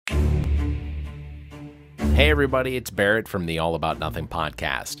Hey everybody, it's Barrett from the All About Nothing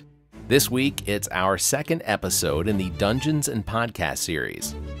podcast. This week, it's our second episode in the Dungeons and Podcast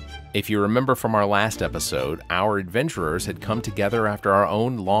series. If you remember from our last episode, our adventurers had come together after our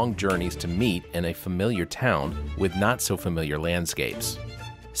own long journeys to meet in a familiar town with not so familiar landscapes.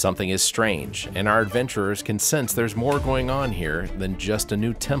 Something is strange, and our adventurers can sense there's more going on here than just a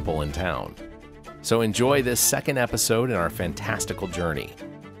new temple in town. So enjoy this second episode in our fantastical journey.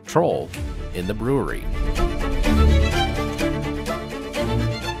 Troll in the Brewery.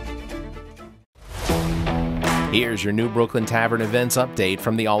 Here's your New Brooklyn Tavern events update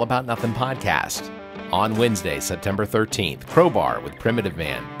from the All About Nothing podcast. On Wednesday, September 13th, Crowbar with Primitive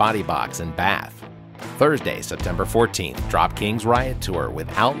Man, Body Box, and Bath. Thursday, September 14th, Drop King's Riot Tour with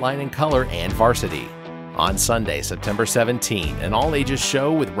Outline and Color and Varsity. On Sunday, September 17th, an all-ages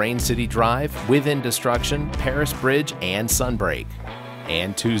show with Rain City Drive, Within Destruction, Paris Bridge, and Sunbreak.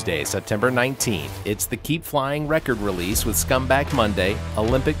 And Tuesday, September 19th, it's the Keep Flying record release with Scumbag Monday,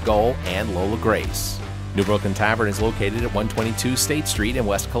 Olympic Goal, and Lola Grace. New Brooklyn Tavern is located at 122 State Street in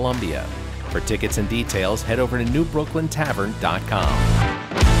West Columbia. For tickets and details, head over to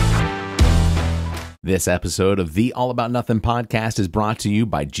newbrooklyn.tavern.com. This episode of the All About Nothing podcast is brought to you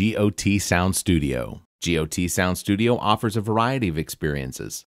by GOT Sound Studio. GOT Sound Studio offers a variety of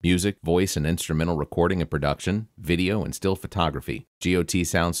experiences: music, voice, and instrumental recording and production, video, and still photography. GOT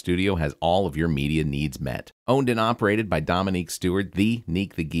Sound Studio has all of your media needs met. Owned and operated by Dominique Stewart, the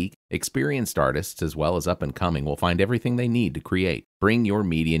Neek the Geek, experienced artists as well as up-and-coming will find everything they need to create. Bring your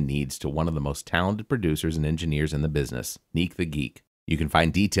media needs to one of the most talented producers and engineers in the business, Neek the Geek. You can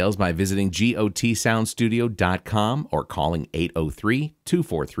find details by visiting gotsoundstudio.com or calling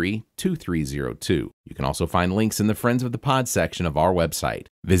 803-243-2302. You can also find links in the Friends of the Pod section of our website.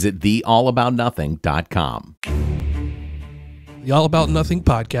 Visit theallaboutnothing.com. The All About Nothing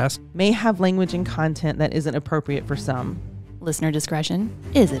podcast may have language and content that isn't appropriate for some. Listener discretion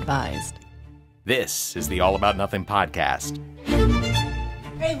is advised. This is the All About Nothing podcast.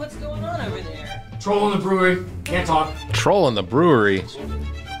 Hey, what's going on over there? Troll in the Brewery. Can't talk. Troll in the Brewery.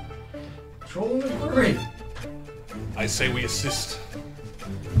 Troll in the Brewery. I say we assist.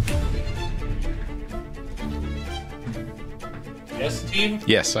 Yes, team?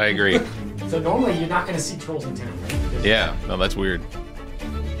 Yes, I agree. So normally you're not going to see trolls in town, right? Yeah, no, that's weird.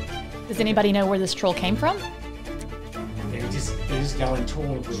 Does anybody know where this troll came from? They just got in Troll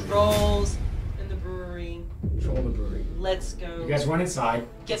in the Brewery. Trolls in the brewery. Troll in the Brewery. Let's go. You guys run inside.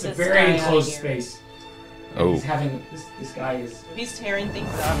 Get It's a this very guy enclosed outta here. space. Oh. He's having this guy is He's tearing things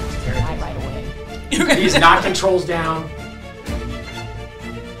up. Die right away. he's knocking trolls down.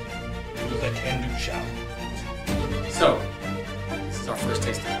 With a can-do shout. So this is our first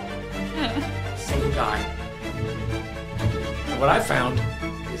taste of it. Same guy. And what I found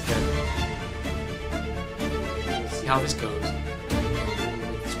is that we'll see how this goes.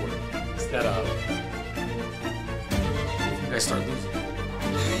 This work. Instead of if you guys start losing.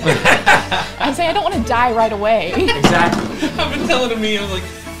 I'm saying I don't want to die right away. Exactly. I've been telling me, I was like,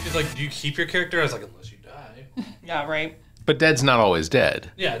 he's like, do you keep your character? I was like, unless you die. Yeah, right. But dead's not always dead.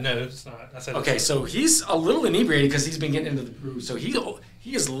 Yeah, no, it's not. I said Okay, so he's a little inebriated because he's been getting into the brew. So he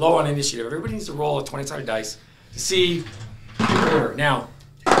is low on initiative. Everybody needs to roll a 20-sided dice to see the order. Now,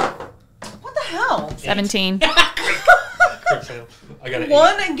 What the hell? 17. Quick fail. I got an 8.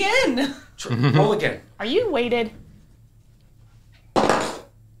 One again. roll again. Are you weighted?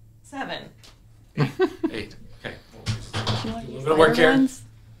 7. 8. Okay. A little bit of work here.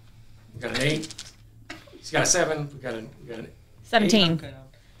 We got an 8. He's got a 7. We got an 17. Okay.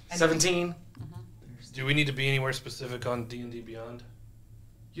 17. Do we need to be anywhere specific on D&D Beyond?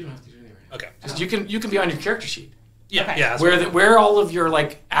 You don't have to do anything. Okay. Just you can be on your character sheet Yeah, Okay. yeah. that's where all of your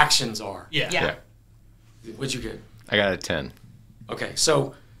like actions are. Yeah. Yeah. What'd you get? I got a 10. Okay,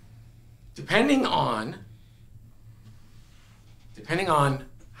 so depending on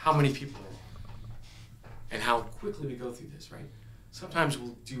how many people and how quickly we go through this, right? Sometimes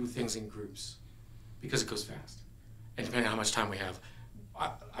we'll do things in groups because it goes fast. And depending on how much time we have,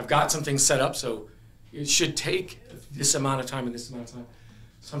 I've got some things set up, so it should take this amount of time and this amount of time.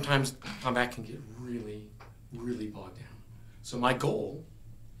 Sometimes combat can get really, really bogged down. So my goal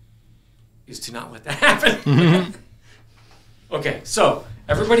is to not let that happen. Okay, so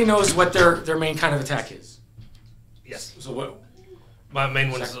everybody knows what their main kind of attack is. Yes. So what? My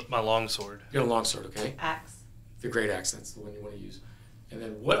main one is my longsword. You got a longsword, okay? Axe. The great axe, that's the one you want to use. And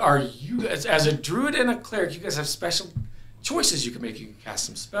then what are you, as a druid and a cleric, you guys have special choices you can make. You can cast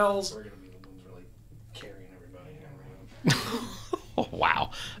some spells. We're going to be the ones really carrying everybody. Oh,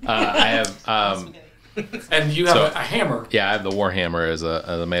 wow. I have... And you have a hammer. Yeah, I have the Warhammer as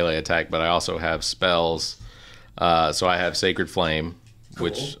a melee attack, but I also have spells So I have Sacred Flame,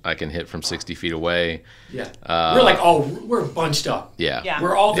 which Cool. I can hit from 60 feet away. Yeah. We're bunched up. Yeah. Yeah.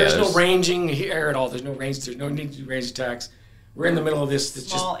 There's no there's- ranging here at all. There's no range. There's no need to do range attacks. We're in the middle of this. It's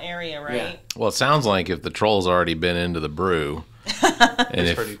Small area, right? Yeah. Well, it sounds like if the troll's already been into the brew,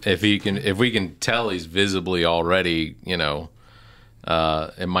 and if we can tell he's visibly already,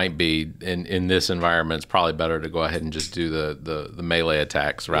 it might be in this environment. It's probably better to go ahead and just do the melee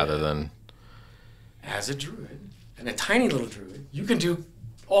attacks rather than. As a druid and a tiny little druid, you can do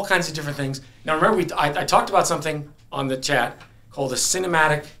all kinds of different things. Now, remember, I talked about something on the chat called a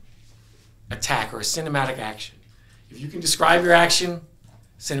cinematic attack or a cinematic action. If you can describe your action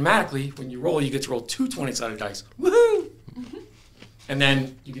cinematically, when you roll, you get to roll 2 20-sided dice. Woohoo! And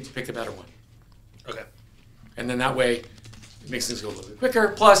then you get to pick the better one. Okay. And then that way, it makes things go a little bit quicker.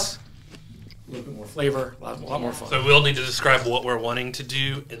 Plus, a little bit more flavor, a lot more fun. So we'll need to describe what we're wanting to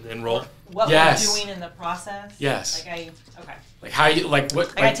do and then roll. What Yes. we're doing in the process. Yes. Okay. Like how you what?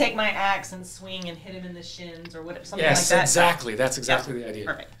 Like I take my axe and swing and hit him in the shins or whatever, something Yes, like that. exactly. That's exactly the idea.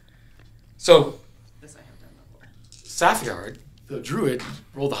 Perfect. So This I have done before. Saphayd, the druid,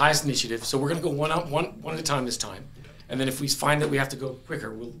 rolled the highest initiative. So we're going to go one at a time this time. And then if we find that we have to go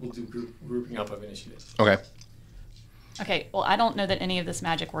quicker, we'll do grouping up of initiative. Okay. Okay, well, I don't know that any of this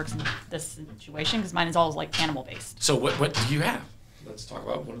magic works in this situation because mine is all like animal based. So what do you have? Let's talk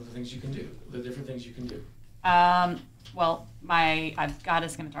about one of the things you can do. The different things you can do. Well, I've got a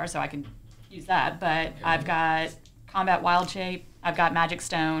scimitar, so I can use that, but I've got combat wild shape, I've got magic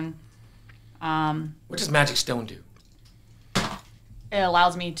stone. What does magic stone do? It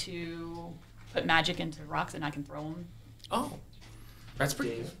allows me to put magic into rocks and I can throw them. Oh, that's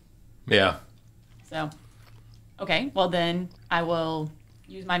pretty good. Yeah. So, okay, well then I will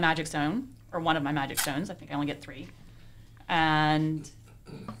use my magic stone, or one of my magic stones. I think I only get 3. And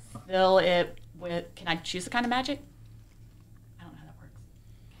fill it with, can I choose the kind of magic? I don't know how that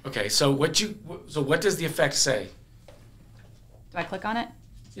works. Okay, so what does the effect say? Do I click on it?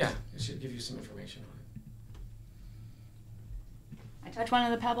 Yeah, it should give you some information on it. I touch one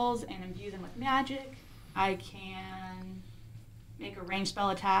of the pebbles and imbue them with magic. I can make a ranged spell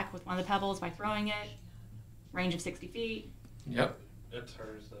attack with one of the pebbles by throwing it. Range of 60 feet. Yep. It's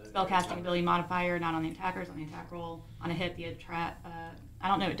hers. Spellcasting ability modifier, not on the attackers, on the attack roll. On a hit, I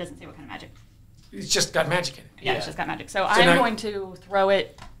don't know, it doesn't say what kind of magic. It's just got magic in it. Yeah, it's just got magic. So, So I'm now- going to throw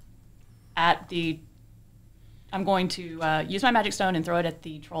it at the... I'm going to use my magic stone and throw it at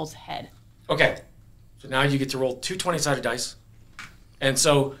the troll's head. Okay, so now you get to roll 2 20-sided dice. And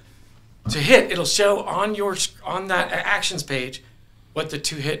so to hit, it'll show on that actions page what the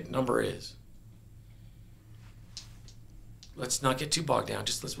 2-hit number is. Let's not get too bogged down.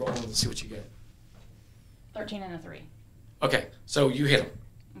 Just let's roll and see what you get. 13 and a 3. Okay, so you hit him.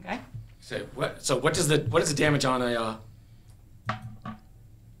 Okay. So what is the damage on a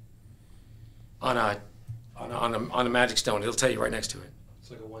magic stone? It'll tell you right next to it. It's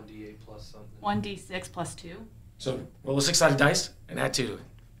like a 1d8 plus something. 1d6 plus 2. So roll a 6-sided dice and add 2 to it.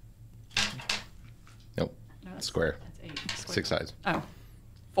 Nope. No, that's, Square. That's 8. 6 sides. Oh.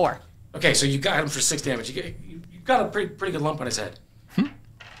 4. Okay, so you got him for 6 damage. You got a pretty good lump on his head.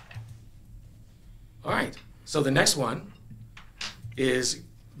 All right. So the next one is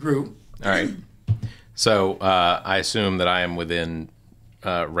Gru. All right. So I assume that I am within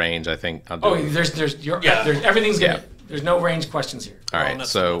range. I think I'll do. Everything's good. There's no range questions here. All right.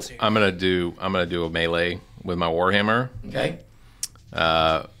 that's So what's here. I'm gonna do a melee with my warhammer, Okay.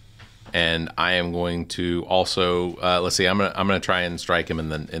 and I am going to also let's see. I'm gonna try and strike him in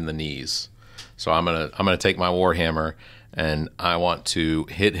the knees. So I'm gonna take my warhammer and I want to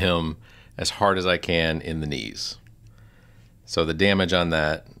hit him as hard as I can in the knees. So the damage on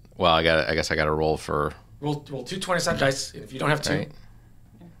that. Well, I guess I got to roll for. Roll 2 20-sided dice. If you don't have 2, Right.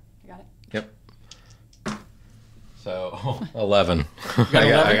 You got it? Yep. So 11. got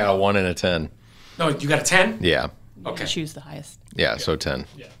I 11? got a 1 and a 10. No, you got a 10. Yeah. Okay. Choose the highest. Yeah. So 10.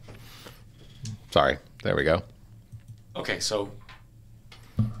 Yeah. Sorry. There we go. Okay. So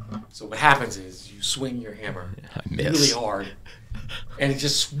what happens is you swing your hammer I miss. really hard, and it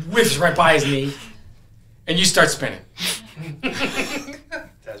just whiffs right by his knee, and you start spinning.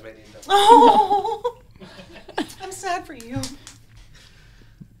 Tasmanian devil. Oh, I'm sad for you.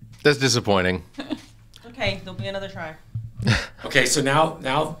 That's disappointing. Okay, there'll be another try. Okay. So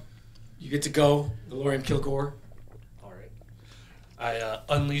now you get to go, Velorium Kilgore. All right. I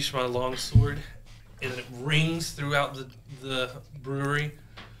unleash my longsword, and it rings throughout the brewery,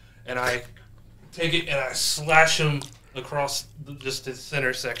 and I take it and I slash him across just the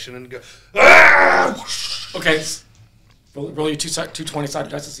center section and go. Ah! Okay. Roll your 2 20-sided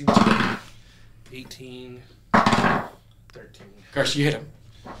dice to see what you get. 18, 13. Of course, you hit him.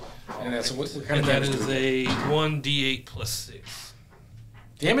 And that's what kind of And that damage is do we a 1d8 plus 6.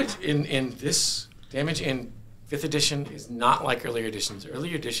 Damage in 5th edition is not like earlier editions.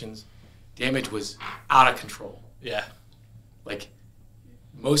 Earlier editions, damage was out of control. Yeah. Like,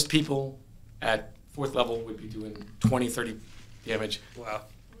 most people at 4th level would be doing 20, 30 damage. Wow.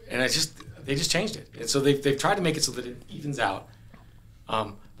 And they just changed it. And so they've tried to make it so that it evens out.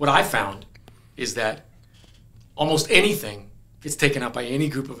 What I found is that almost anything gets taken out by any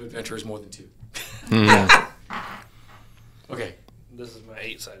group of adventurers more than 2. Okay. This is my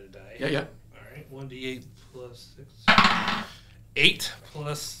 8-sided die. Yeah. All right. 1d8 plus 6. 8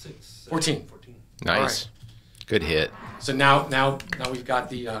 plus 6. 14. 14. Nice. All right. Good hit. So now we've got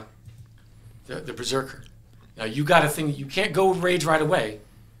the berserker. Now you got a thing that you can't go rage right away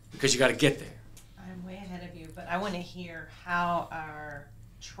because you got to get there. I'm way ahead of you, but I want to hear how our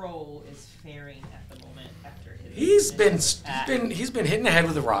troll is faring at the moment after his. He's been hitting the head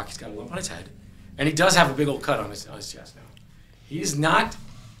with a rock. He's got a lump on his head, and he does have a big old cut on his chest now. He's not.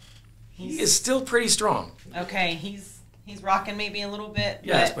 He is still pretty strong. Okay, he's rocking maybe a little bit.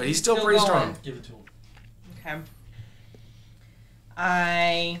 Yes, but he's still pretty going. strong. Give it to him. Okay.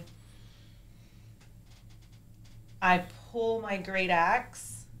 I pull my great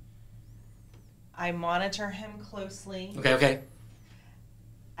axe. I monitor him closely. Okay.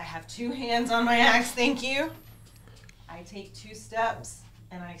 I have 2 hands on my axe, thank you. I take 2 steps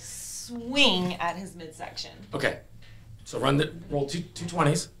and I swing at his midsection. Okay. So roll two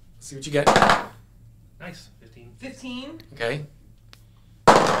 20s. See what you get. Nice. 15. 15, Okay.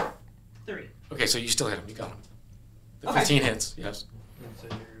 3. Okay, so you still hit him. You got him. The Okay. 15 hits. Yes. And so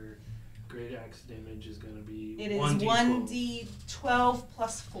your great axe damage is going to be It is 1d12. 1d12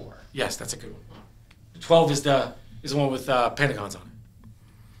 plus 4. Yes, that's a good one. 12 is the one with pentagons on it.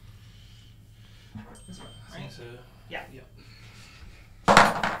 I think so. Yeah.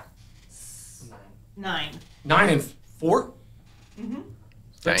 9. 9. 9 and 4? Mm-hmm.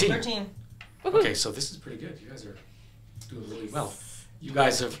 13. 13. Okay, so this is pretty good. You guys are doing really well. You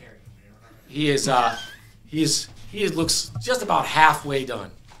guys have. He looks just about halfway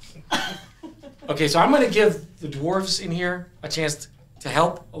done. Okay, so I'm going to give the dwarves in here a chance to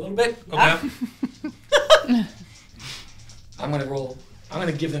help a little bit. Okay. I'm going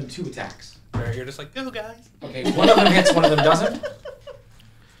to give them 2 attacks. Right, you're just like, go guys. Okay, one of them hits, one of them doesn't.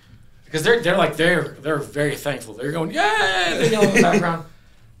 Because they're very thankful. They're going, yay! They yell in the background.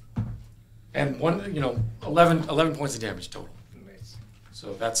 And 11 points of damage total. Nice.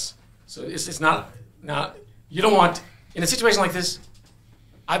 So it's not you don't want in a situation like this.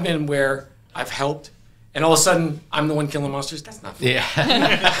 I've been where I've helped, and all of a sudden I'm the one killing monsters. That's not fair.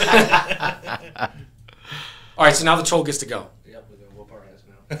 Yeah. All right, so now the troll gets to go. Yep, we're gonna whoop our ass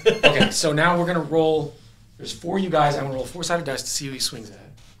now. Okay, so now we're gonna roll. There's 4 of you guys. I'm gonna roll 4-sided dice to see who he swings at.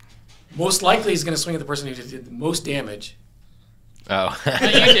 Most likely, he's gonna swing at the person who did the most damage. Oh.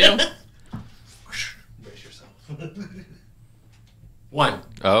 You do. Brace yourself. 1.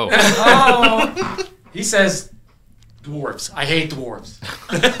 Oh. Oh, He says, "Dwarves. I hate dwarves."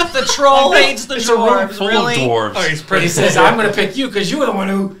 the troll hates the It's a room dwarves, Full really? of dwarves. Oh, he's But pretty. he says, "I'm going to pick you because you were the one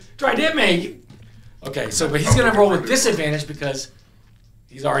who tried to hit me." Okay, but he's going to roll with disadvantage because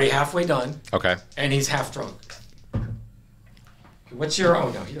he's already halfway done Okay. and he's half drunk. What's your?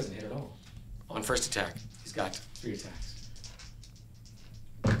 Oh no, he doesn't hit at all. On first attack, he's got 3 attacks.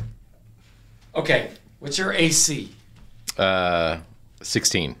 Okay, what's your AC?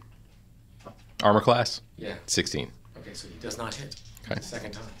 16. Armor class? Yeah. 16. Okay, so he does not hit. Okay. The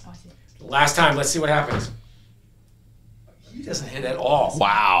second time. The last time, let's see what happens. He doesn't hit at all.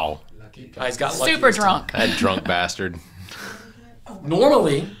 Wow. You guys got lucky Super this time. drunk. That drunk bastard.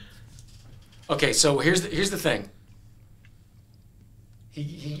 Normally, okay, so here's the thing.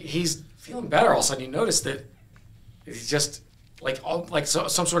 He's feeling better. All of a sudden, you notice that he's just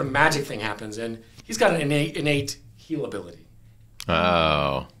some sort of magic thing happens, and he's got an innate heal ability.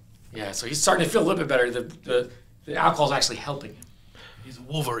 Oh. Yeah, so he's starting to feel a little bit better. The alcohol's actually helping him. He's a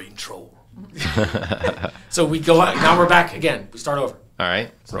Wolverine troll. So we go out. Now we're back again. We start over. All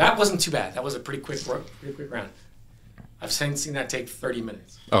right. So that wasn't too bad. That was a pretty quick round. I've seen that take 30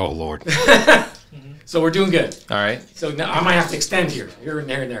 minutes. Oh, Lord. So we're doing good. All right. So now I might have to extend here and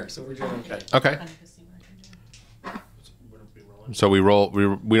there. So we're doing okay. Okay. What are we rolling? So we roll.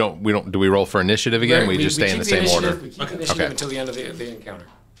 We don't. Do we roll for initiative again? We just stay in keep the same initiative. order. We keep Okay. initiative Okay. until the end of the encounter.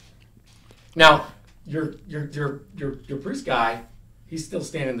 Now, your priest guy, he's still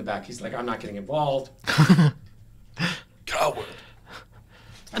standing in the back. He's like, I'm not getting involved. Coward.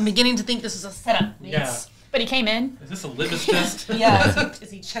 I'm beginning to think this is a setup. Yeah. But he came in. Is this a litmus test? Yeah. Is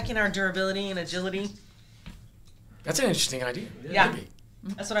he checking our durability and agility? That's an interesting idea. Yeah. Maybe.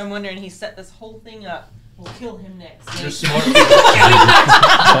 That's what I'm wondering. He set this whole thing up. We'll kill him next. You're smart.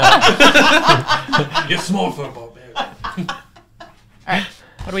 You're smart football, man. All right.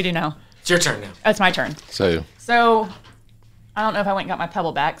 What do we do now? It's your turn now. Oh, it's my turn. So So, I don't know if I went and got my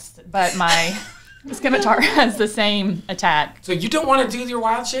pebble backs, but my scimitar has the same attack. So you don't want to do your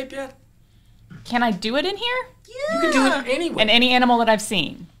wild shape yet? Can I do it in here? You can do it anyway. And any animal that I've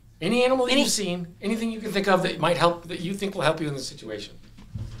seen. Any animal that you've seen, anything you can think of that might help, that you think will help you in this situation.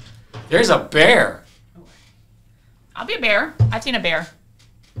 There's a bear. I'll be a bear. I've seen a bear.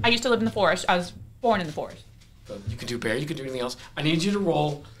 I used to live in the forest. I was born in the forest. So you can do bear. You can do anything else. I need you to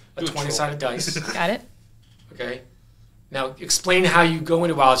roll a 20-sided dice. Got it? Okay. Now explain how you go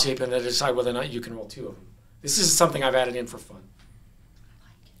into wild shape and then decide whether or not you can roll 2 of them. This is something I've added in for fun.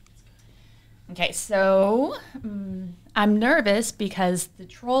 Okay, so I'm nervous because the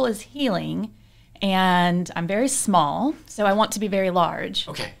troll is healing and I'm very small, so I want to be very large.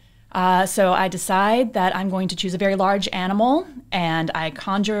 Okay. So I decide that I'm going to choose a very large animal and I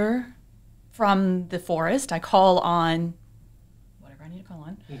conjure from the forest. I call on whatever I need to call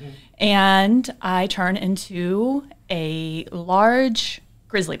on. And I turn into a large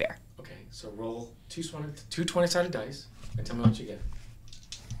grizzly bear. Okay. So roll two 20-sided dice and tell me what you get.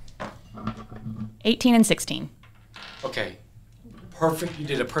 18 and 16. Okay. Perfect. You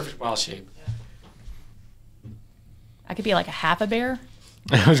did a perfect wild shape. I could be like a half a bear.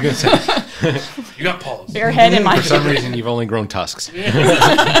 I was going to say, You got paws. Bear head in my for some reason, you've only grown tusks.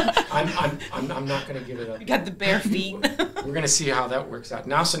 I'm not going to give it up. You got the bare feet. We're going to see how that works out.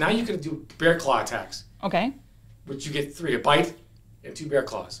 Now you can do bear claw attacks, Okay. which you get 3, a bite and 2 bear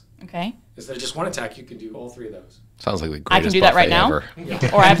claws. Okay. Instead of just 1 attack, you can do all 3 of those. Sounds like the greatest I can do that right buffet now? ever.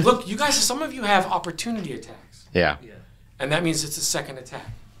 Yeah. Or I have Look, you guys, some of you have opportunity attacks, Yeah. Yeah. and that means it's a second attack.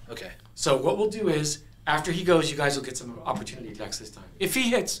 Okay. So what we'll do is, after he goes, you guys will get some opportunity attacks this time. If he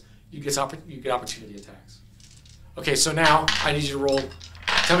hits, you get opportunity attacks. Okay, so now I need you to roll.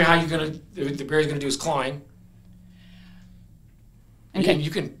 Tell me how you're gonna. The bear's gonna do his clawing. Okay. And you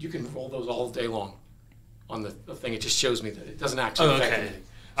can roll those all day long on the thing. It just shows me that it doesn't actually Oh, affect okay. anything.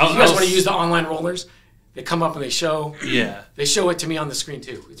 If you guys want to use the online rollers, they come up and they show. Yeah. They show it to me on the screen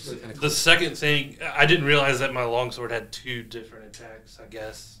too. It's really kind of cool. The second thing, I didn't realize that my longsword had 2 different attacks, I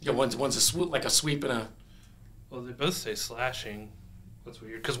guess. Yeah, one's a swoop, like a sweep and a. Well, they both say slashing. That's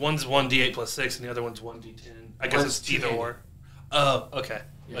weird. Because one's 1d8 plus 6 and the other one's 1d10. I guess One's it's either two-handed. or. Oh, okay.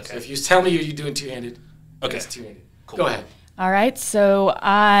 Yeah, Okay. So if you tell me you're doing two-handed, Okay. it's two-handed. Cool. Go ahead. All right, so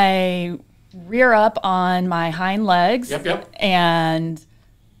I rear up on my hind legs Yep. and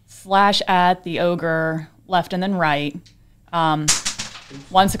slash at the ogre left and then right,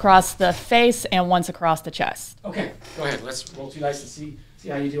 once across the face and once across the chest. Okay, go ahead. Let's roll 2 dice and see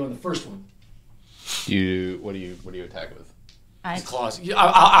how you do on the first one. What do you attack with? His claws. Yeah,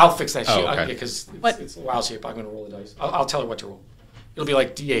 I'll fix that Oh, shit. okay. Because What? it's a wild shape. I'm going to roll the dice. I'll tell her what to roll. It'll be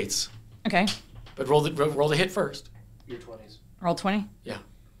like d8s, Okay, but roll the hit first. Your 20s. roll 20. Yeah.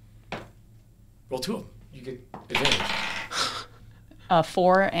 Roll 2 of them. You get advantage. A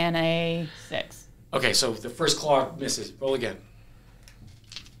 4 and a 6. Okay, so the first claw misses. Roll again.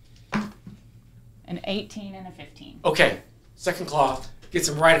 An 18 and a 15. Okay, second claw gets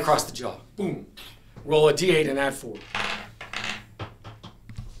him right across the jaw. Boom. Roll a d8 and add 4.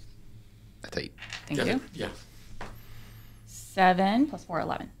 That's 8. Thank you. Yeah. 7 plus 4,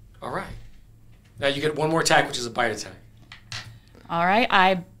 11. All right. Now you get one more attack, which is a bite attack. All right,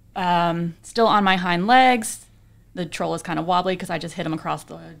 I still on my hind legs. The troll is kind of wobbly because I just hit him across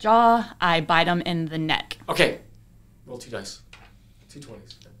the jaw. I bite him in the neck. Okay. Roll 2 dice. 2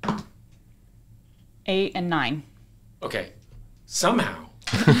 20s. 8 and 9. Okay. Somehow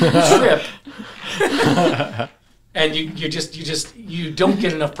you trip, and you don't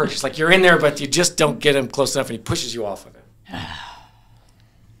get enough purchase. Like you're in there, but you just don't get him close enough, and he pushes you off of it.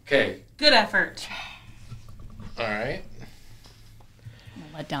 Okay. Good effort. All right.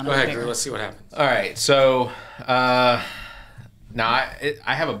 I'm let down Go a ahead, bear. Gru. Let's see what happens. All right. So now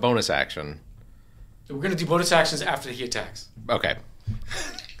I have a bonus action. So we're gonna do bonus actions after he attacks. Okay.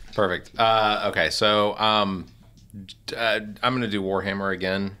 Perfect. Okay. So I'm gonna do Warhammer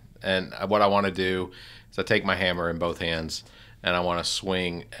again, and what I want to do is I take my hammer in both hands, and I want to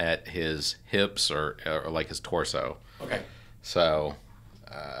swing at his hips or like his torso. Okay. So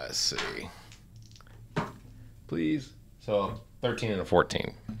let's see. Please. So 13 and a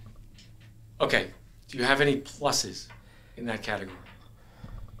 14. Okay. Do you have any pluses in that category?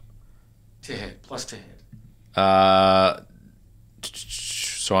 To hit. Plus to hit.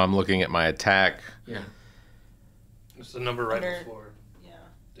 So I'm looking at my attack. Yeah. It's the number right Under- before Yeah.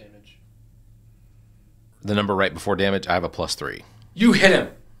 damage. the number right before damage, I have a +3. You hit him.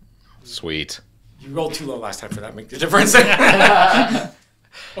 Sweet. You rolled too low last time for that. Make the difference.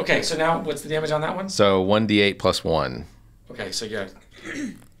 Okay, so now what's the damage on that one? So 1d8 plus 1. Okay, so yeah.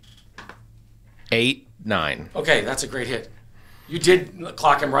 8, 9. Okay, that's a great hit. You did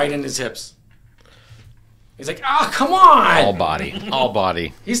clock him right in his hips. He's like, oh, come on! All body. All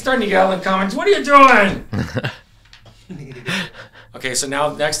body. He's starting to yell in comments, what are you doing? Okay, so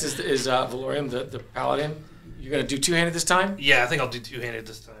now next is Velorium, the paladin. You're going to do two-handed this time? Yeah, I think I'll do two-handed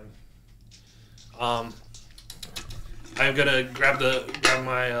this time. I'm gonna grab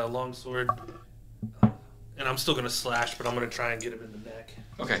my long sword, and I'm still gonna slash, but I'm gonna try and get him in the neck.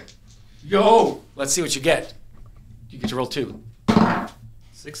 Okay. Yo! Let's see what you get. You get to roll 2.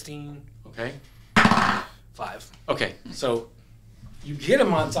 16. Okay. 5. Okay, so you hit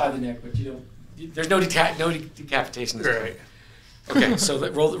him on side of the neck, but you don't. There's no decapitation this time. Right. Okay, so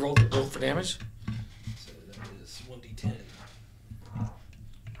roll for damage. So that is 1d10.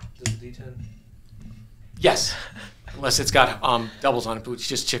 Does it d10? Yes, unless it's got doubles on it, but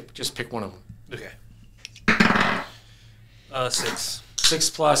just pick one of them. Okay. 6. 6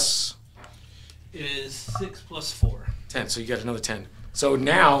 plus It is 6 plus 4. 10, so you got another 10. So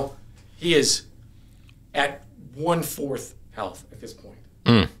now he is at 1/4 health at this point.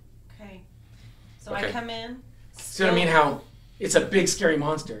 Okay. So Okay. I come in. See what I mean? How it's a big scary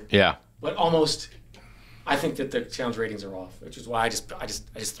monster, Yeah. but almost. I think that the challenge ratings are off, which is why I just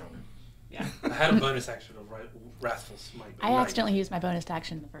throw him. Yeah. I had a bonus action of Wrathful Smite. I accidentally used my bonus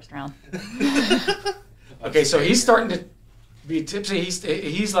action in the first round. Okay, so he's starting to be tipsy.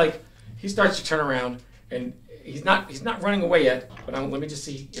 He's like he starts to turn around, and he's not running away yet. But let me just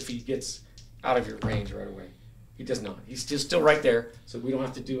see if he gets out of your range right away. He does not. He's just still right there, so we don't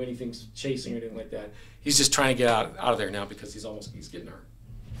have to do anything chasing or anything like that. He's just trying to get out of there now because he's getting hurt.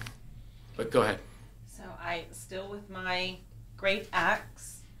 But go ahead. So I still with my great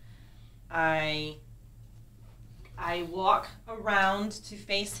axe. I walk around to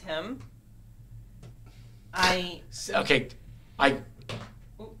face him. I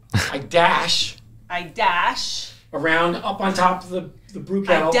dash I dash. around up on top of the brew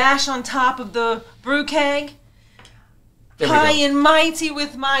kettle. I dash on top of the brew keg. There we High go. and mighty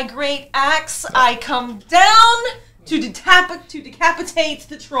with my great axe, I come down to decapitate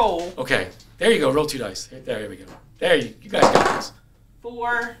the troll. Okay, there you go. Roll 2 dice. There we go. There you guys got this.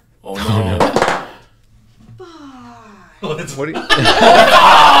 4, Oh no! 5. What do you...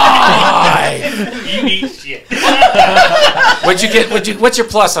 You eat shit. What'd you get? What's your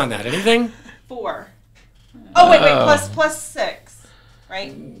plus on that? Anything? 4. Oh wait, plus 6,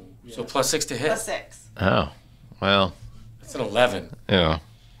 right? So plus 6 to hit. Plus 6. Oh. Well, That's an 11. yeah.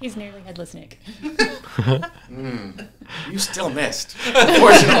 He's nearly headless Nick. You still missed,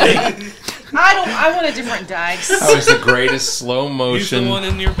 unfortunately. I want a different dice. That was the greatest slow Use the motion one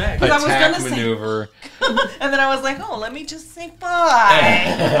in your bag. I was attack gonna say- maneuver. And then I was like, oh, let me just say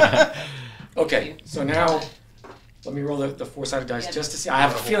 5. Okay, so now let me roll the 4-sided dice Yeah. just to see. I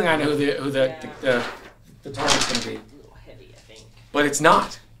have a feeling I know who the target's going to be, A little heavy, I think. but it's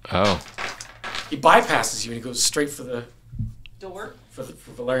not. Oh. He bypasses you and he goes straight for Door. for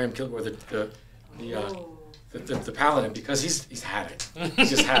Velorium Kilgore, the paladin, because he's had it. He's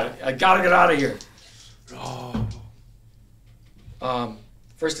just had it. I gotta get out of here.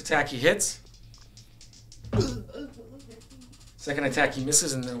 First attack he hits. Second attack he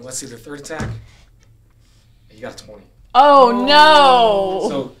misses, and then let's see the third attack. He got a 20. Oh no!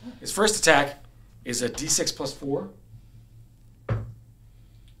 So his first attack is a d6 plus 4.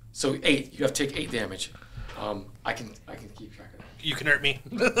 So 8. You have to take 8 damage. I can keep track of that. You can hurt me.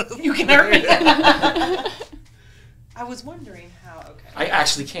 You can hurt me. I was wondering how. Okay. I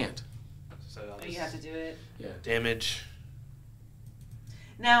actually can't. So Oh, you have to do it. Yeah. damage.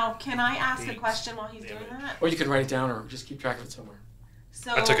 Now, can I ask a 8 question while he's doing damage. that? Or you can write it down, or just keep track of it somewhere.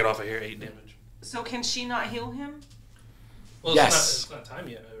 So I took it off of here. 8 damage. So can she not heal him? Well, Yes. it's not time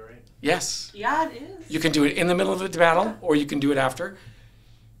yet, right? Yes. Yeah, it is. You can do it in the middle of the battle, or you can do it after.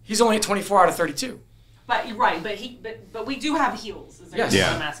 He's only at 24 out of 32. But you're right. But we do have heals. Is Yes. what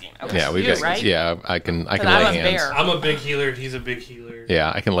Yeah. I'm asking. Okay. Yeah, we've You, got. right? Yeah, I can But lay I was hands. there. I'm a big healer. He's a big healer.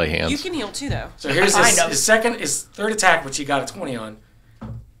 Yeah, I can lay hands. You can heal too, though. So here's Kind of. his third attack, which he got a 20 on.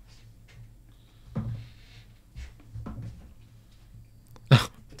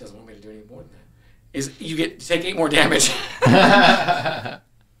 It doesn't want me to do any more than that. Is you take 8 more damage.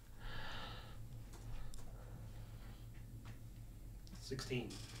 16.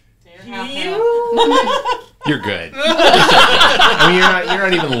 You're good. I mean, you're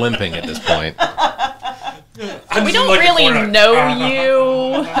not even limping at this point. I'm We just don't like a really corner. know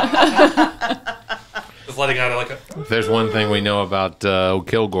you. It's letting out like a. If there's one thing we know about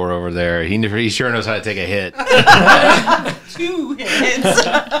Kilgore over there, he sure knows how to take a hit. 2 hits.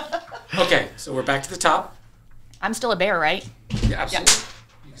 Okay, so we're back to the top. I'm still a bear, right? Yeah, absolutely.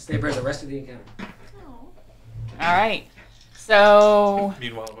 You can stay bear the rest of the encounter. All right. So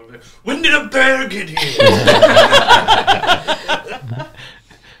Meanwhile, I'm over there, when did a bear get here?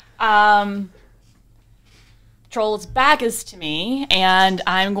 Troll's back is to me, and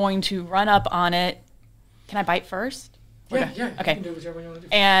I'm going to run up on it. Can I bite first? Yeah. Okay. You can do whichever you want to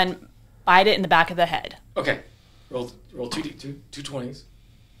do. And bite it in the back of the head. Okay. Roll 2 20s.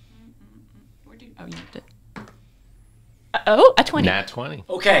 Oh, you did. Oh, a 20. Nat 20.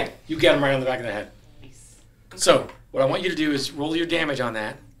 Okay, you get him right on the back of the head. So, what I want you to do is roll your damage on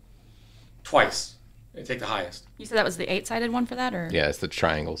that twice and take the highest. You said that was the 8-sided one for that, or Yeah, it's the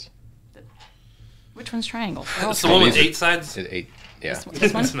triangles. which one's triangle? It's the one with 8 sides. It's 8. Yeah. This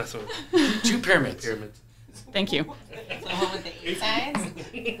one? Let's mess with it. 2 pyramids. Pyramids. Thank you. The one with the 8 sides?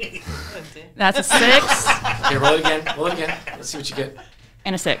 That's a 6 Okay, roll it again. Roll it again. Let's see what you get.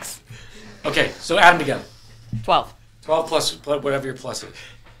 and a 6. Okay, so add them together. 12. 12 plus whatever your plus is.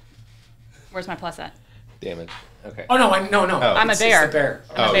 Where's my plus at? Damage. Okay. Oh, no. I'm a It's bear. the bear.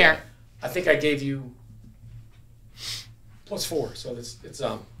 I'm a bear. I think I gave you plus 4, so it's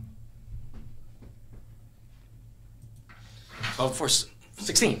 12 for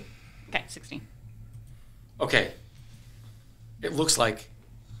 16. Okay, 16. Okay. It looks like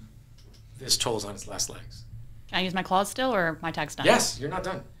this troll's on its last legs. Can I use my claws still, or my tag's done? Yes, you're not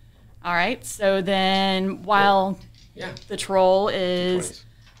done. All right. So then, while Yeah. the troll is 20s.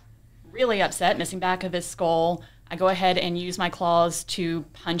 really upset, missing back of his skull, I go ahead and use my claws to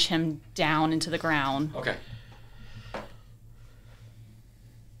punch him down into the ground. Okay.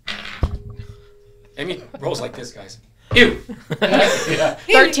 Amy rolls like this, guys. Ew.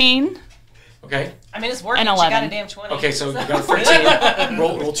 13. Okay. I mean, it's working. And She got 11. a damn 20. Okay, so you got 13.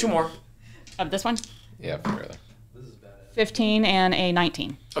 roll 2 more. Of this one, Yeah, fairly. This is badass. 15 and a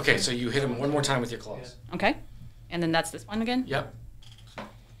 19. Okay, so you hit him one more time with your claws. Okay. And then that's this one again? Yep.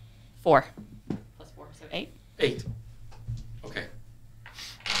 4. Plus 4, so 8. 8. Okay.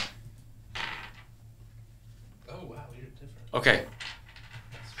 Oh wow, you're different. Okay.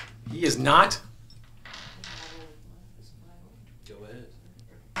 He is not. Go ahead.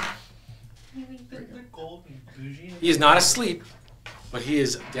 They're gold and bougie. He is not asleep, but he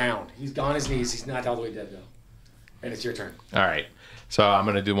is down. He's on his knees. He's not all the way dead though. And it's your turn. All right. So I'm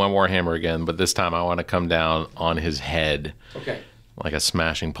going to do my Warhammer again, but this time I want to come down on his head Okay. like a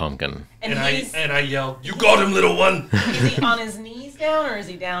smashing pumpkin. And And I yelled, "You got him, little one!" is he on his knees down or is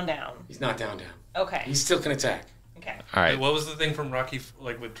he down? He's not down. Okay. He still can attack. Okay. All right. What was the thing from Rocky,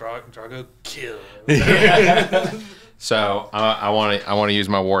 like with Drago? Kill. So I want to use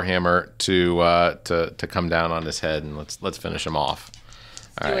my Warhammer to come down on his head, and let's finish him off.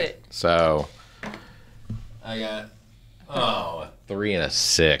 All do right. it. So I got a 3 and a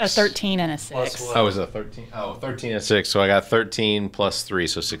 6. A 13 and a 6. Plus what? Oh, is it a 13? Oh, 13 and 6. So I got 13 plus 3,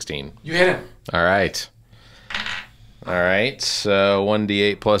 so 16. You hit him. All right. All right. So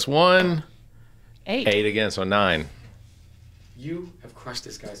 1d8 plus 1. 8. 8 again, so 9. You have crushed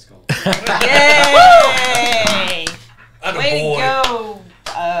this guy's skull. Yay! I'm a Way boy. to go.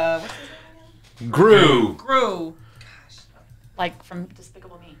 What's his name Gru. again? Gru. Like from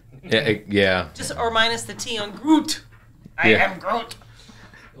Despicable Me. Yeah. Just or minus the T on Groot. I Yeah. am Groot.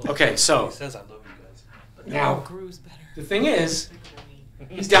 Okay, so He says I love you guys. now Gru's better. the thing is,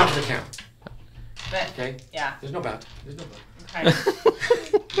 he's down for the count. But, Okay. yeah. There's no bout. There's no bout.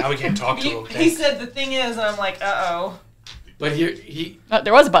 Okay. Now we can't talk to him. He said the thing is, and I'm like, uh-oh. But he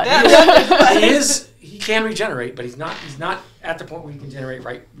There was a button. he is he can regenerate, but he's not at the point where he can regenerate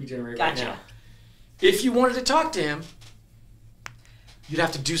right Gotcha. now. If you wanted to talk to him, you'd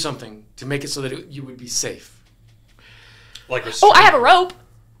have to do something to make it so that you would be safe. Like Oh, I have a rope.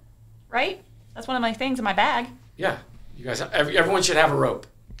 Right? That's one of my things in my bag. Yeah, you guys. Everyone should have a rope.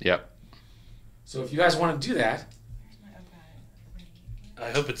 Yep. So if you guys want to do that, I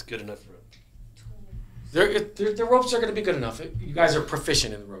hope it's good enough for him. the ropes are going to be good enough. You guys are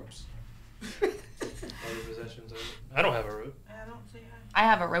proficient in the ropes. Other possessions. I don't have a rope. I don't think I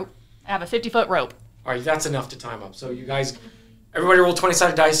have a rope. I have a 50-foot rope. All right, that's enough to time up. So you guys, everybody roll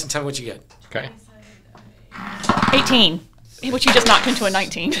 20-sided dice and tell me what you get. Okay. 18. Which you just knocked into a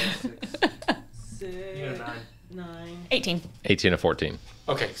 19. You know, 9. 18. 18 to 14.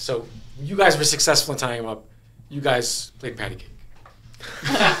 Okay, so you guys were successful in tying him up. You guys played patty cake.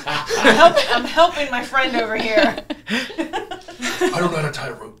 I'm helping my friend over here. I don't know how to tie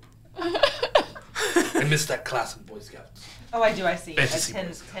a rope. I missed that class in Boy Scouts. Oh, I do. I see. Fantasy A 10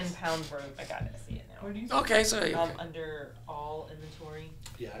 boys. 10-pound rope. I got it. I see it now. Okay, so Under all inventory.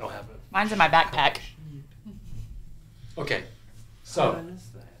 Yeah, I don't have it. Mine's in my backpack. okay, so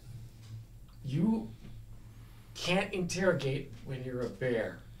you can't interrogate when you're a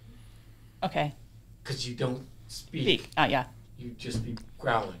bear Okay. because you don't speak. Speak. Yeah. You just be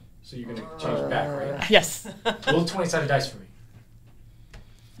growling. So you're gonna change back, right? Yes. Roll 20-sided dice for me.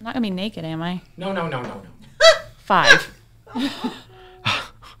 I'm not gonna be naked, am I? No. 5.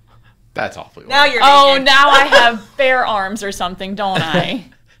 That's awfully Now low. you're Oh, naked. now I have bare arms or something, don't I?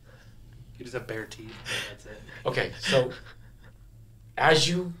 You just have bare teeth. That's it. Okay, so as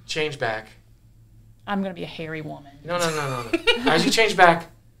you change back, I'm gonna be a hairy woman. no. As you change back,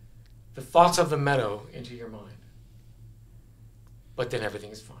 the thoughts of the meadow into your mind. But then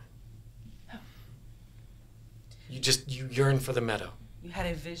everything is fine. You yearn for the meadow. You had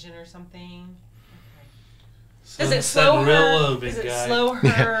a vision or something. Sunset Does it slow real her? low, big Does it guy. slow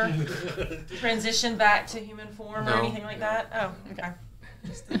her transition back to human form or No, anything like no. that? Oh, okay.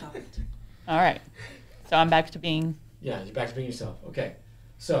 Just a thought. All right. So I'm back to being. Yeah, you're back to being yourself. Okay,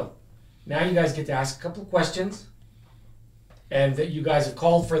 so now you guys get to ask a couple of questions, and that you guys have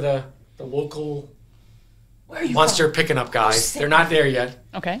called for the local Where are you monster from? picking up guys. They're not there yet,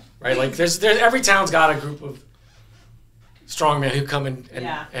 Okay. right? Like there's every town's got a group of strongmen who come and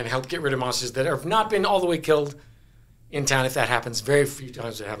Yeah. help get rid of monsters that have not been all the way killed in town. If that happens, very few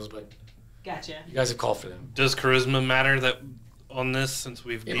times it happens, but Gotcha. you guys have called for them. Does charisma matter that on this since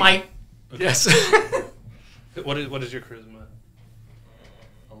we've? It might. Yes. What is your charisma?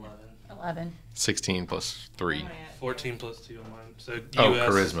 11. 11. 16 plus 3. Where am I at? 14 plus 2 on mine. So Oh, US,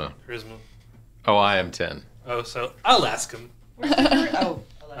 charisma. Charisma. Oh, I am 10. Oh, so I'll ask him. Where's the third? Oh,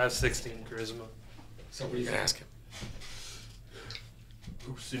 I 11. have 16 charisma. So what are you gonna ask him?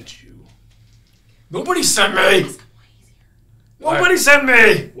 Who sent you? Nobody sent me. Why? Nobody sent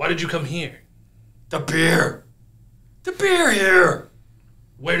me. Why did you come here? The beer. The beer here.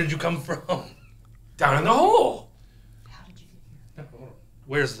 Where did you come from? Down in the hole. How did you get here?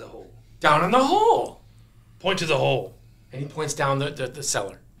 Where's the hole? Down in the hole. Point to the hole. And he points down the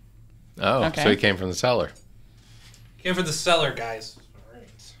cellar. Oh, Okay. so he came from the cellar. Came for the cellar, guys.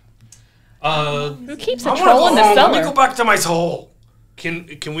 All right. Who keeps a I wanna troll go in the home. Let me cellar? go back to my hole.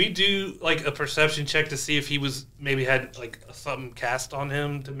 Can we do like a perception check to see if he was maybe had like something cast on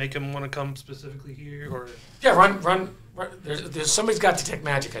him to make him want to come specifically here, or Yeah, run. There's somebody's got detect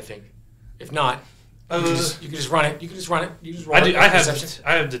magic, I think. If not, you can just run it. You can just run it. You just roll I do. it. I have Perception.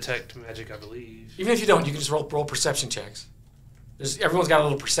 I have detect magic, I believe. Even if you don't, you can just roll perception checks. Everyone's got a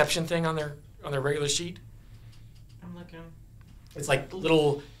little perception thing on their regular sheet. I'm looking. It's like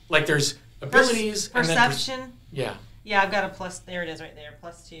little there's abilities and then Perception. yeah. Yeah, I've got a plus. There it is, right there.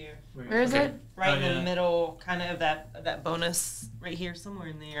 +2. Where is Okay. it? Right Oh, in yeah. the middle, kind of that bonus right here, somewhere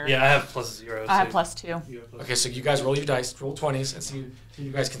in there. Yeah, I have +0. I have so +2. you have +2. Okay, so you guys roll your dice, roll 20s, and see if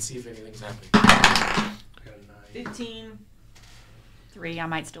you guys can see if anything's happening. I got a 9. 15. 3. I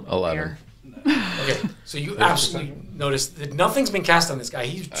might still be 11. there. Okay, so you absolutely notice that nothing's been cast on this guy.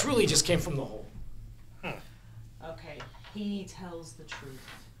 He truly just came from the hole. Okay, he tells the truth.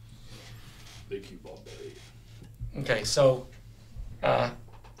 They keep all day. Okay, so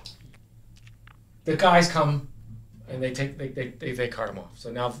the guys come and they cart him off.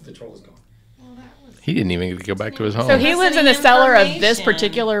 So now the troll is gone. Well, that was. He didn't even get to go back to his home. So he lives in the cellar of this Information.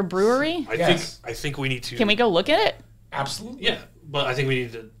 particular brewery? Yes. I think we need to. Can we go look at it? Absolutely. Yeah, but I think we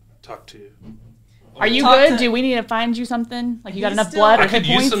need to talk to. Are you Talk good? to- Do we need to find you something? Like you got He's enough still- blood or I could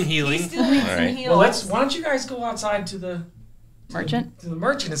hit use points? some He healing. still needs some Alright. heals. Well, why don't you guys go outside to the Merchant? to the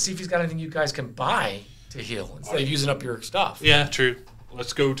merchant and see if he's got anything you guys can buy to heal instead of using up your stuff. Yeah, true.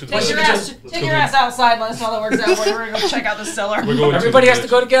 Let's go to the. Take your Let's ass, just- take your ass outside. Let us know that works out. We're gonna go check out the cellar. We're going Everybody to has the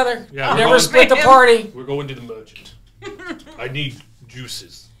to go together. Yeah, we're Never going- split the party. We're going to the merchant. I need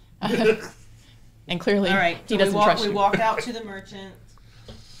juices. And clearly All right, he so doesn't trust we you. walk out to the merchant.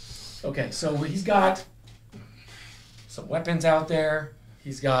 Okay, so he's got some weapons out there.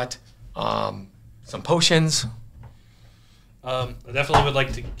 He's got some potions. I definitely would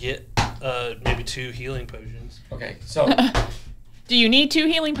like to get maybe 2 healing potions. Okay, so Do you need 2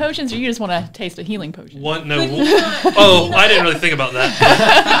 healing potions or you just want to taste a healing potion? One, no. Could he not- Oh, I didn't really think about that.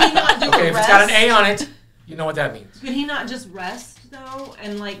 Could he not do okay, a if rest? it's got an A on it, you know what that means. Could he not just rest though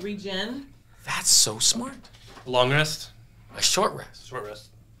and like regen? That's so smart. Long rest, A short rest. short rest.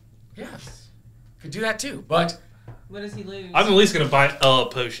 Yes. Could do that too, but What does he lose? I'm at least gonna buy a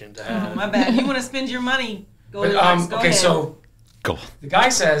potion to Oh, have. my bad. You want to spend your money? Go but, Goldilocks, go okay, ahead. so the guy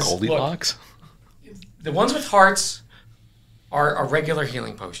says, look, Goldilocks? the ones with hearts are a regular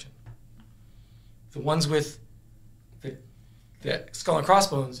healing potion. The ones with the The skull and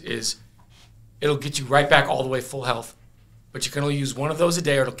crossbones is, it'll get you right back all the way full health, but you can only use one of those a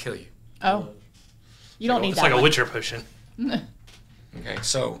day or it'll kill you. Oh. You don't need It's that like a one. Witcher potion. Okay,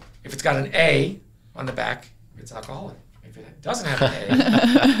 so if it's got an A on the back, it's alcoholic. If it doesn't have an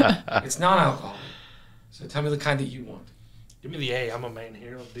A, it's non-alcoholic. So tell me the kind that you want. Give me the A. I'm a man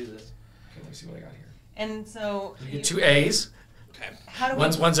here. Let's do this. Okay, let me see what I got here. And so You get 2 A's. Okay. how do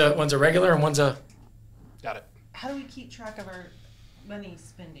One's a regular and one's a. Got it. how do we keep track of our money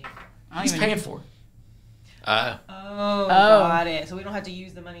spending? He's paying for it. Oh, got it. So we don't have to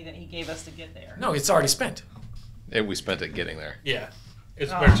use the money that he gave us to get there. No, it's already spent. And we spent it getting there. Yeah.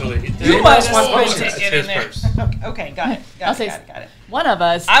 It's Oh. virtually. You Anybody must else want have spent potions? it It's getting his there. purse. Okay, got it. I'll say Got it. one of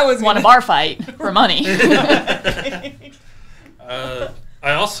us I was won a gonna- bar fight for money. I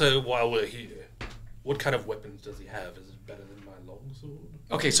also, while we're here, what kind of weapons does he have? Is it better than my longsword?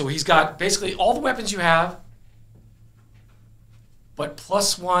 Okay, so he's got basically all the weapons you have, but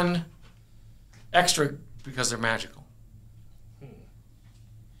 +1 extra because they're magical.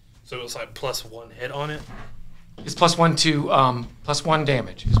 So it's like +1 hit on it. It's +1 to +1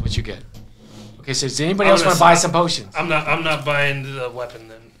 damage is what you get. Okay, so does anybody I'm else want gonna to buy s- some potions? I'm not buying the weapon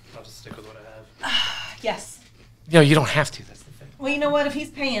then. I'll just stick with what I have. Yes. No, you don't have to. That's the thing. Well, you know what? If he's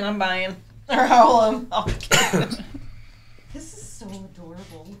paying, I'm buying. Or I'll This is so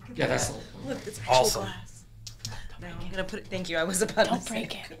adorable. Look at Yeah, that's that. the whole point. Look, it's actual Awesome. glass. Now I'm gonna put it. Thank you. I was about Don't to say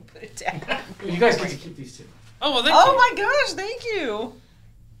break I'm it. gonna put it down. You guys get to keep these two. Oh, well, thank Oh you. my gosh! Thank you.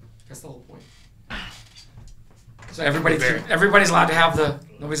 That's the whole point. So everybody's allowed to have the.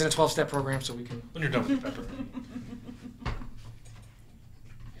 Nobody's in a 12-step program, so we can. When you're done with the pepper.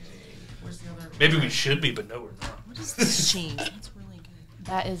 Where's the other? Maybe we should be, but no, we're not. What is this cheese? It's really good.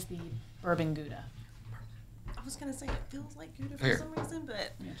 That is the bourbon Gouda. I was gonna say it feels like Gouda for Here. some reason,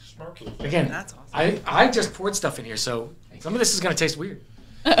 but Again, that's awesome. I just poured stuff in here, so some of this is going to taste weird.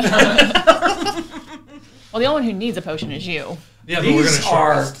 Well, the only one who needs a potion is you. Yeah, but we're These gonna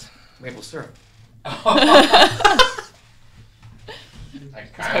are short maple syrup.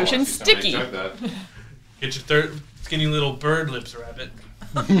 Potion's sticky. Get your third skinny little bird lips, rabbit.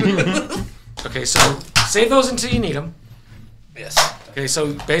 Okay, so save those until you need them. Yes. Okay,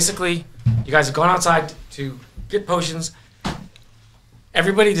 so basically, you guys have gone outside to get potions.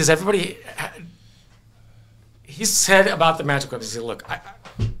 Does everybody? He said about the magic weapons. He said, "Look,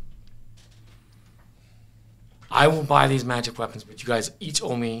 I will buy these magic weapons, but you guys each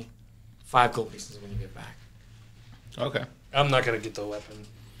owe me 5 gold pieces when you get back." Okay. I'm not gonna get the weapon.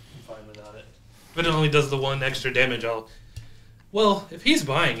 I'm fine without it. If it only does the 1 extra damage, I'll. Well, if he's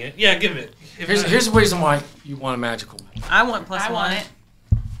buying it, yeah, give it. Here's the reason why you want a magical weapon. I want +1. I want it.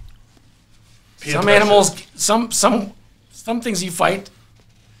 Some animals, some things you fight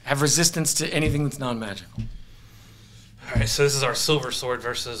have resistance to anything that's non-magical. All right, so this is our silver sword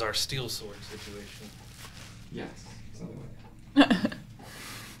versus our steel sword situation. Yes, something like that.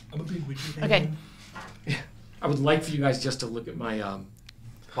 I'm a big witchy. Okay. I would like for you guys just to look at my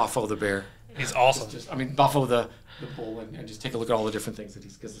Buffo the bear. He's awesome. Buffo the bull, and just take a look at all the different things that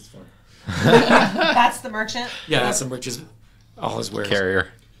he's, because it's fun. That's the merchant. Yeah, that's some riches, all his wares. Carrier.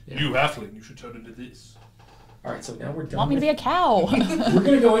 You halfling, you should turn into this. All right, so now we're done. Want me to be a cow? We're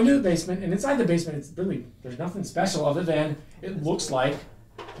gonna go into the basement, and inside the basement, it's really there's nothing special other than it looks like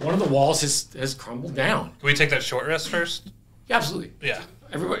one of the walls has crumbled down. Can we take that short rest first? Yeah, absolutely. Yeah.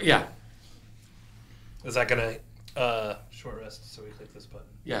 Everybody, yeah, Is that gonna short rest? So we click this button.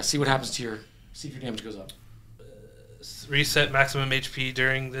 yeah. See what happens to see if your damage goes up. Reset maximum HP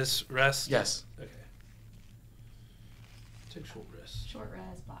during this rest. Yes. Okay. Take short rest. Short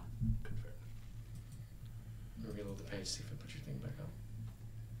rest, blah. Confirm. Reload the page. See if I put your thing back up.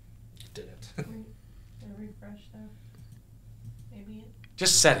 Didn't. Refresh though. Maybe.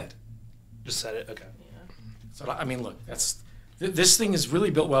 Just set it. Just set it. Okay. Yeah. So I mean, look, this thing is really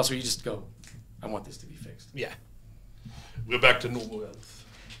built well. So you just go, I want this to be fixed. Yeah. We're back to normal health.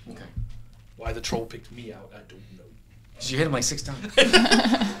 Okay. Why the troll picked me out, I don't know. Did you hit him like 6 times?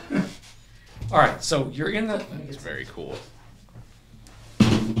 All right. So you're in the. It's very cool.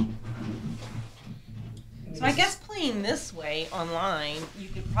 So I guess playing this way online, you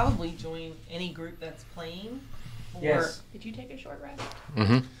could probably join any group that's playing. Or Yes. Did you take a short rest?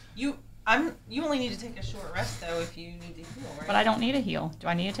 Mm-hmm. you only need to take a short rest though if you need to heal, right? But I don't need a heal. Do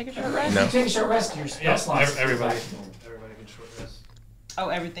I need to take a short rest? No. You take a short rest. Your spell Yeah, slots. everybody can short rest. Oh,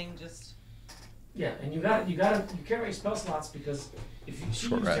 everything just. Yeah, and you carry your spell slots because if you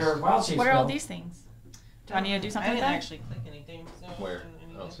Short use rest. your wild shape What are spell, all these things? Do I need to do I something with didn't that? actually click anything. So Where?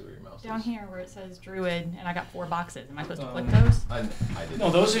 don't see where your mouse Down is. here where it says Druid, and I got 4 boxes. Am I supposed to click Um, those? I didn't. No,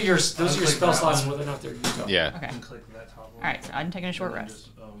 those are your spell click slots, that one. whether or not they're used up. Yeah. Okay. And click that top one. All right, so I'm taking a short And then rest.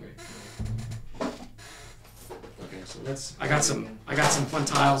 just, Okay, so I got some fun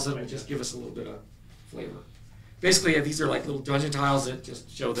tiles that will just give us a little bit of flavor. Basically, these are like little dungeon tiles that just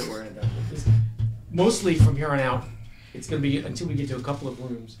show that we're in a dungeon. Mostly from here on out, it's going to be, until we get to a couple of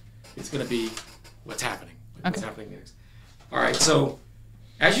rooms, it's going to be what's happening. What's Okay. happening next. All right, so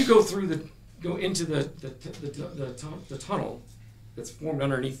as you go into the tunnel that's formed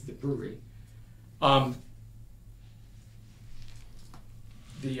underneath the brewery,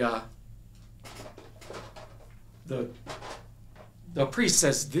 the priest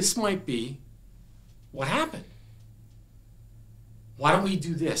says, this might be what happened. Why don't we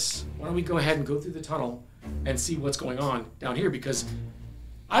do this? Why don't we go ahead and go through the tunnel and see what's going on down here? Because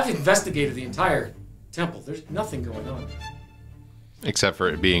I've investigated the entire temple. There's nothing going on. Except for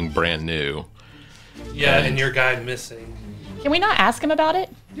it being brand new. yeah, and your guy missing. Can we not ask him about it?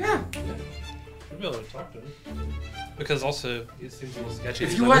 Yeah. We'll be able to talk to him. Because also, it seems a little sketchy. If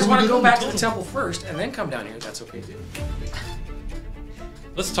He's you like, guys "What want are to we go doing back to in the temple first and then come down here, that's okay too.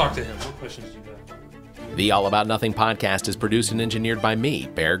 Let's talk to him. What questions do you got? The All About Nothing podcast is produced and engineered by me,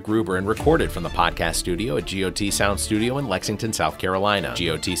 Bear Gruber, and recorded from the podcast studio at GOT Sound Studio in Lexington, South Carolina.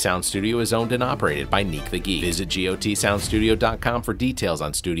 GOT Sound Studio is owned and operated by Neek the Geek. Visit gotsoundstudio.com for details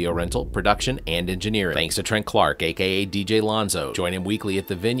on studio rental, production, and engineering. Thanks to Trent Clark, aka DJ Lonzo. Join him weekly at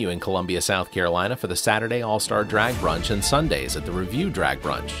the venue in Columbia, South Carolina for the Saturday All-Star Drag Brunch and Sundays at the Review Drag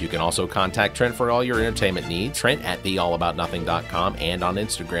Brunch. You can also contact Trent for all your entertainment needs. Trent at theallaboutnothing.com and on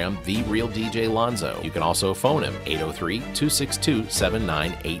Instagram, TheRealDJLonzo. You can also phone him,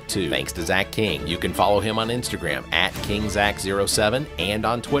 803-262-7982. Thanks to Zach King. You can follow him on Instagram at KingZach07 and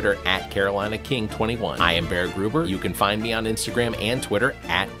on Twitter at CarolinaKing21. I am Barrett Gruber. You can find me on Instagram and Twitter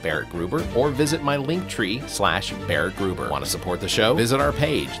at Barrett Gruber or visit my Linktree/Barrett Gruber. Want to support the show? Visit our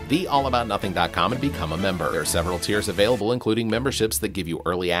page, theallaboutnothing.com, and become a member. There are several tiers available, including memberships that give you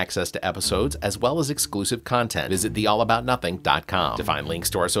early access to episodes as well as exclusive content. Visit theallaboutnothing.com. To find links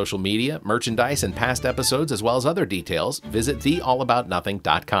to our social media, merchandise, and past episodes, as well as other details, visit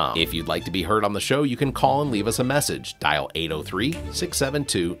theallaboutnothing.com. If you'd like to be heard on the show, you can call and leave us a message. Dial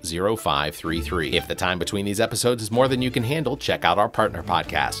 803-672-0533. If the time between these episodes is more than you can handle, check out our partner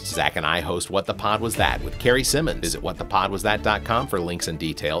podcasts. Zach and I host What the Pod Was That with Carrie Simmons. Visit whatthepodwasthat.com for links and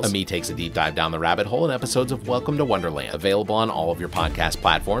details. Amii takes a deep dive down the rabbit hole in episodes of Welcome to Wonderland. Available on all of your podcast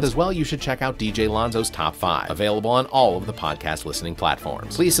platforms. As well, you should check out DJ Lonzo's Top 5. Available on all of the podcast listening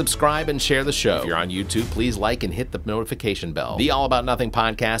platforms. Please subscribe and share the show. If you're on YouTube, please like and hit the notification bell. The All About Nothing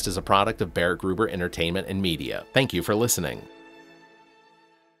podcast is a product of Barrett Gruber Entertainment and Media. Thank you for listening.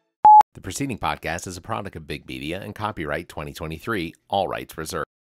 The preceding podcast is a product of Big Media and copyright 2023, all rights reserved.